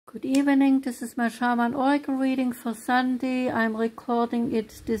Good evening, this is my Shaman Oracle reading for Sunday. I'm recording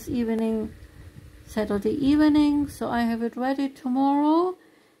it this evening, Saturday evening, so I have it ready tomorrow.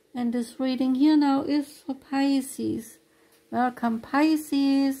 And this reading here now is for Pisces. Welcome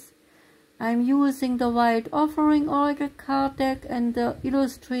Pisces. I'm using the White Offering Oracle card deck and the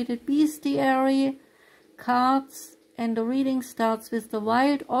illustrated Bestiary cards. And the reading starts with the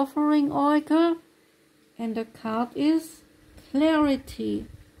White Offering Oracle. And the card is Clarity.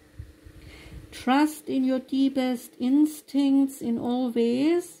 Trust in your deepest instincts in all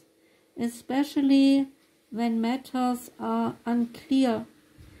ways, especially when matters are unclear.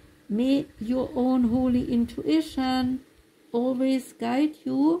 May your own holy intuition always guide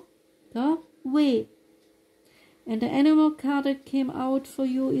you the way. And the animal card that came out for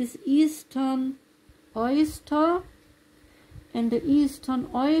you is Eastern Oyster. And the Eastern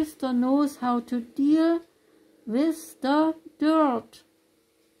Oyster knows how to deal with the dirt.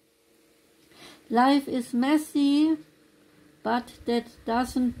 Life is messy, but that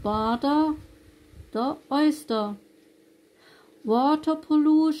doesn't bother the oyster. Water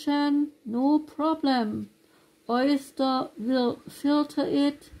pollution, no problem. Oyster will filter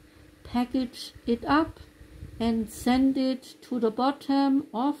it, package it up, and send it to the bottom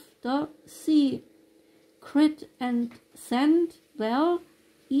of the sea. Crit and sand, well,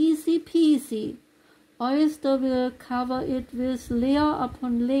 easy peasy. Oyster will cover it with layer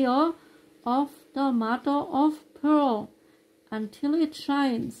upon layer of the mother of pearl until it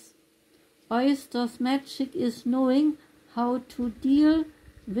shines. Oyster's magic is knowing how to deal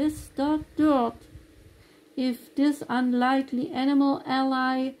with the dirt. If this unlikely animal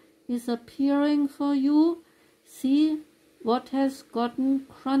ally is appearing for you, see what has gotten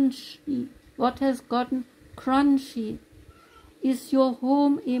crunchy. Is your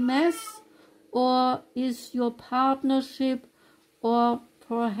home a mess, or is your partnership, or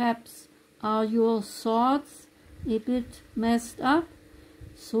perhaps are your thoughts a bit messed up?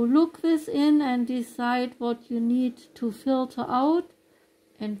 So look within and decide what you need to filter out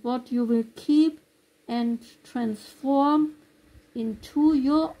and what you will keep and transform into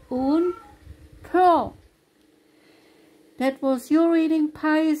your own pearl. That was your reading,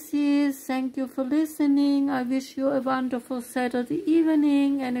 Pisces. Thank you for listening. I wish you a wonderful Saturday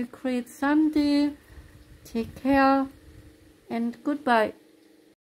evening and a great Sunday. Take care and goodbye.